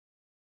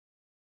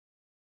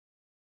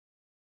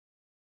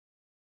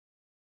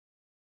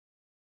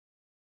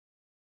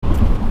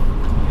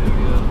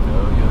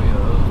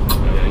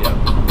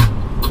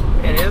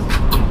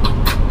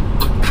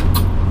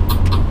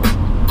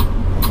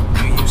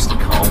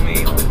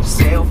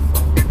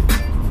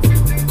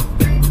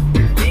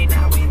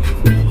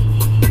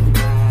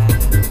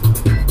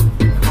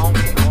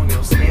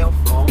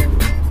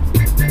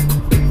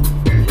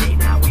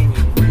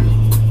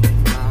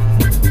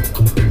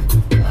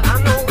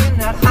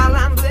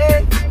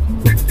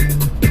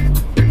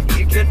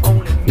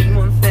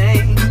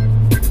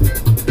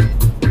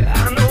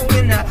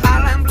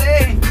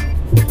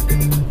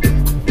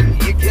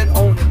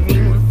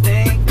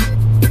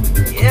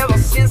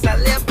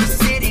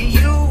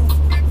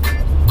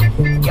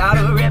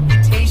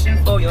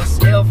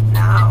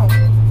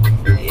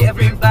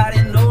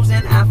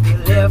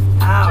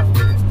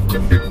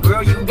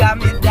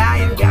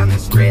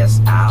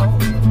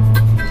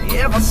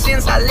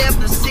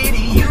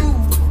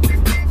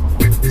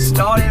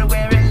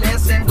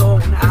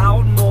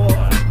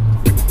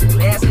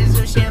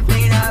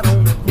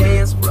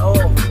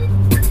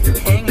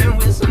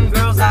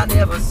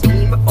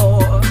seen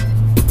before.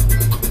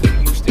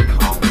 You used to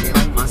call me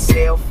on my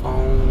cell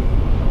phone.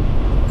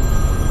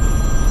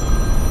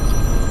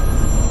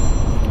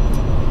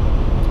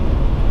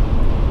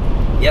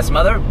 Yes,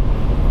 mother?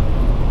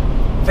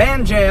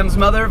 Van jams,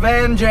 mother,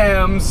 van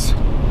jams.